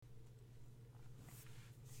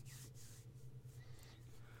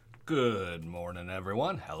Good morning,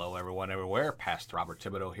 everyone. Hello, everyone, everywhere. Pastor Robert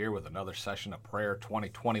Thibodeau here with another session of Prayer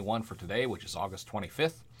 2021 for today, which is August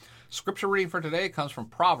 25th. Scripture reading for today comes from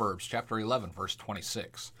Proverbs chapter 11, verse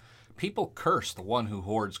 26. People curse the one who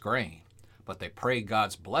hoards grain, but they pray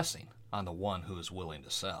God's blessing on the one who is willing to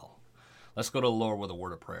sell. Let's go to the Lord with a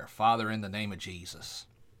word of prayer. Father, in the name of Jesus,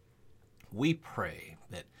 we pray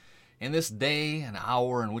that in this day and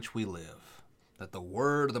hour in which we live, that the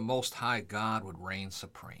word of the Most High God would reign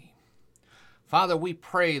supreme. Father, we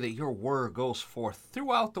pray that your word goes forth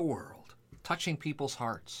throughout the world, touching people's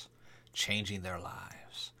hearts, changing their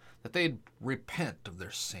lives, that they'd repent of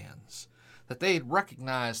their sins, that they'd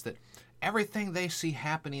recognize that everything they see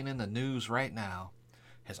happening in the news right now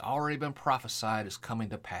has already been prophesied as coming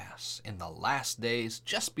to pass in the last days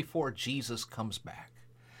just before Jesus comes back.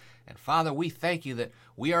 And Father, we thank you that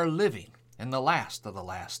we are living in the last of the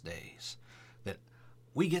last days, that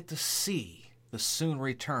we get to see the soon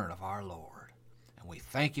return of our Lord. And we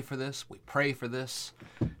thank you for this, we pray for this,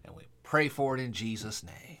 and we pray for it in Jesus'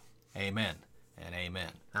 name. Amen and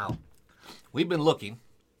amen. Now, we've been looking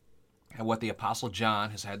at what the Apostle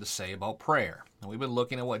John has had to say about prayer. And we've been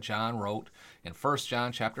looking at what John wrote in 1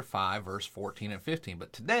 John chapter 5, verse 14 and 15.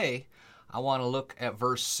 But today, I want to look at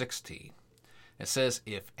verse 16. It says,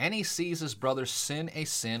 "If any sees his brother sin a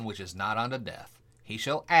sin which is not unto death, he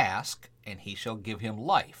shall ask, and he shall give him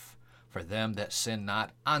life for them that sin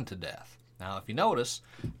not unto death." Now, if you notice,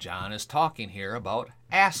 John is talking here about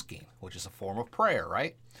asking, which is a form of prayer,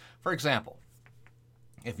 right? For example,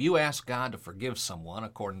 if you ask God to forgive someone,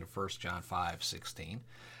 according to 1 John 5:16,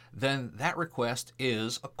 then that request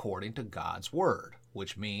is according to God's word,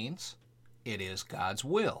 which means it is God's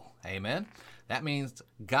will. Amen? That means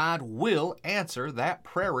God will answer that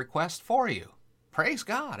prayer request for you. Praise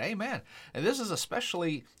God. Amen. And this is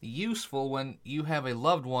especially useful when you have a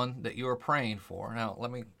loved one that you are praying for. Now,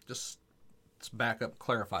 let's back up and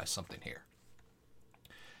clarify something here.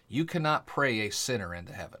 You cannot pray a sinner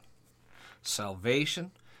into heaven.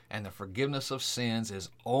 Salvation and the forgiveness of sins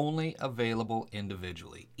is only available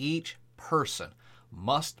individually. Each person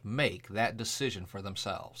must make that decision for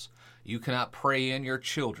themselves. You cannot pray in your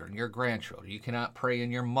children, your grandchildren. You cannot pray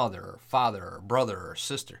in your mother or father or brother or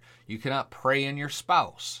sister. You cannot pray in your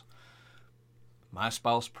spouse. My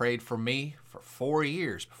spouse prayed for me for 4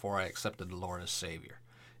 years before I accepted the Lord as Savior.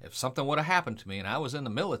 If something would have happened to me, and I was in the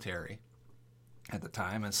military at the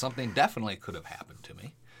time, and something definitely could have happened to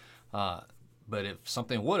me, but if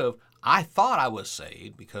something would have, I thought I was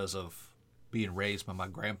saved because of being raised by my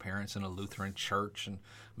grandparents in a Lutheran church and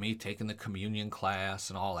me taking the communion class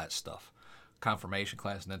and all that stuff, confirmation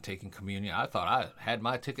class and then taking communion. I thought I had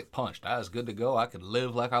my ticket punched. I was good to go. I could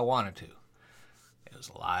live like I wanted to. It was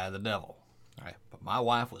a lie of the devil. All right? But my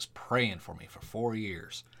wife was praying for me for 4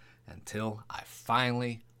 years until I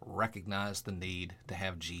finally recognized the need to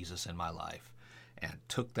have Jesus in my life and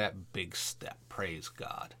took that big step. Praise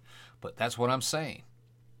God. But that's what I'm saying.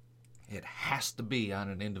 It has to be on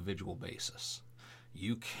an individual basis.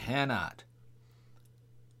 You cannot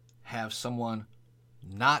have someone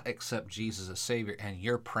not accept Jesus as Savior and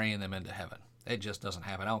you're praying them into heaven. It just doesn't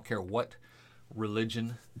happen. I don't care what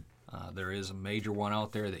religion. There is a major one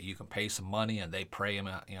out there that you can pay some money and they pray them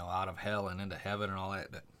out of hell and into heaven and all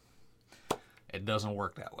that. It doesn't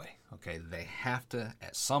work that way. Okay, they have to,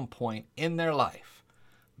 at some point in their life,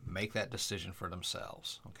 make that decision for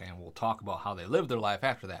themselves. Okay, and we'll talk about how they live their life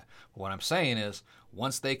after that. But what I'm saying is,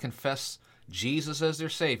 once they confess Jesus as their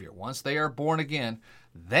Savior, once they are born again,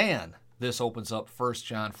 then this opens up 1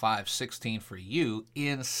 John 5:16 for you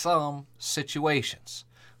in some situations.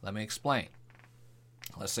 Let me explain.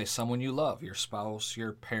 Let's say someone you love, your spouse,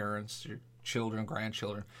 your parents, your children,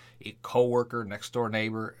 grandchildren, a coworker, next door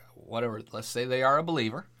neighbor, whatever. Let's say they are a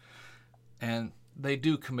believer and they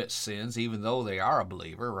do commit sins even though they are a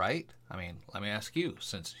believer, right? I mean, let me ask you,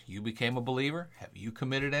 since you became a believer, have you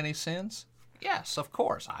committed any sins? Yes, of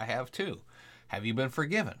course, I have too. Have you been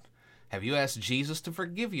forgiven? Have you asked Jesus to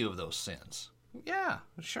forgive you of those sins? Yeah,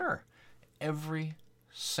 sure. Every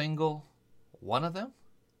single one of them?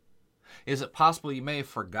 Is it possible you may have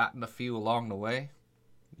forgotten a few along the way?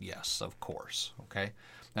 Yes, of course. Okay.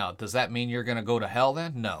 Now, does that mean you're going to go to hell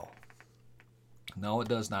then? No. No, it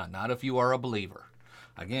does not. Not if you are a believer.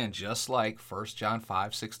 Again, just like 1 John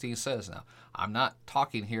 5:16 says. Now, I'm not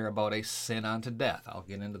talking here about a sin unto death. I'll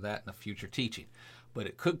get into that in a future teaching. But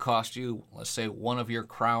it could cost you, let's say, one of your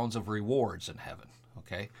crowns of rewards in heaven.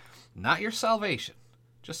 Okay. Not your salvation.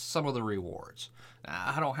 Just some of the rewards.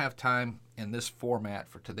 Now, I don't have time in this format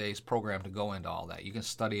for today's program to go into all that. You can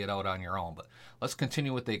study it out on your own, but let's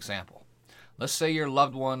continue with the example. Let's say your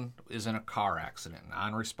loved one is in a car accident,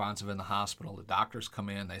 non-responsive in the hospital. The doctors come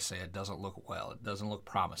in, they say it doesn't look well, it doesn't look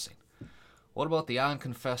promising. What about the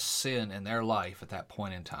unconfessed sin in their life at that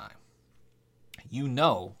point in time? You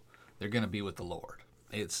know they're going to be with the Lord.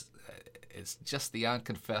 It's just the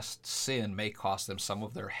unconfessed sin may cost them some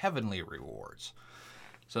of their heavenly rewards.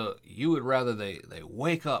 So you would rather they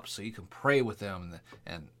wake up so you can pray with them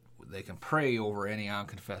and they can pray over any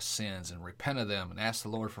unconfessed sins and repent of them and ask the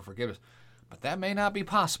Lord for forgiveness. But that may not be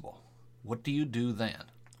possible. What do you do then?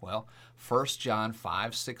 Well, 1 John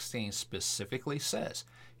 5:16 specifically says,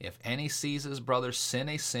 if any sees his brother sin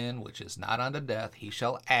a sin which is not unto death, he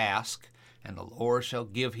shall ask, and the Lord shall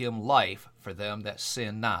give him life for them that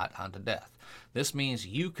sin not unto death. This means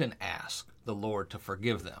you can ask the Lord to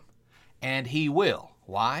forgive them, and he will.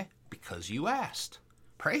 Why? Because you asked.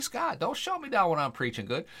 Praise God. Don't shut me down when I'm preaching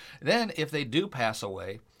good. Then, if they do pass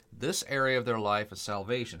away, this area of their life of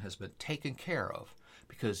salvation has been taken care of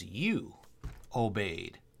because you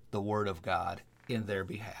obeyed the word of God in their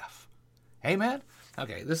behalf. Amen?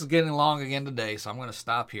 Okay, this is getting long again today, so I'm going to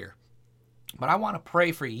stop here. But I want to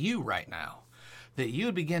pray for you right now that you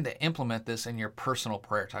would begin to implement this in your personal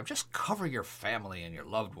prayer time. Just cover your family and your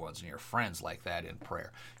loved ones and your friends like that in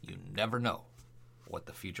prayer. You never know what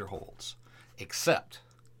the future holds, except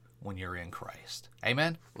when you're in Christ.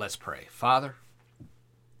 Amen? Let's pray. Father,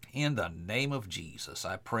 in the name of Jesus,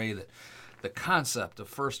 I pray that the concept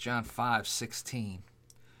of 1 John 5:16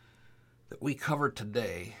 that we covered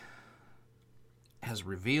today, as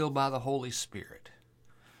revealed by the Holy Spirit,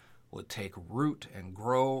 would take root and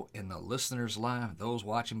grow in the listener's life, those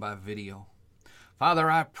watching by video. Father,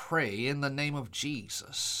 I pray in the name of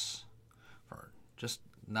Jesus for just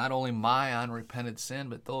not only my unrepented sin,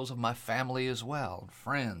 but those of my family as well,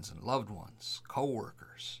 friends and loved ones,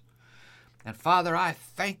 co-workers. And Father, I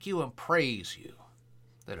thank you and praise you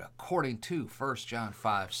that according to 1 John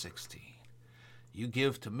 5:16, you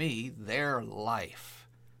give to me their life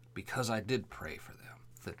because I did pray for them,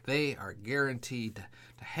 that they are guaranteed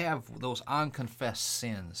to have those unconfessed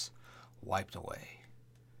sins wiped away.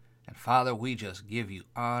 And Father, we just give you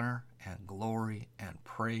honor and glory and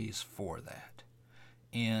praise for that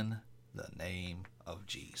in the name of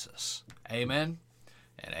Jesus. Amen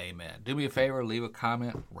and amen. Do me a favor, leave a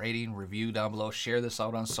comment, rating, review down below. Share this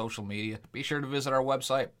out on social media. Be sure to visit our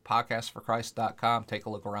website, podcastforchrist.com. Take a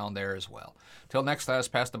look around there as well. Till next time, it's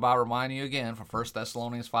Pastor Bob reminding you again from 1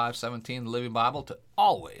 Thessalonians 5:17, the Living Bible, to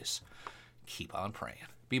always keep on praying.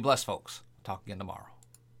 Be blessed, folks. Talk again tomorrow.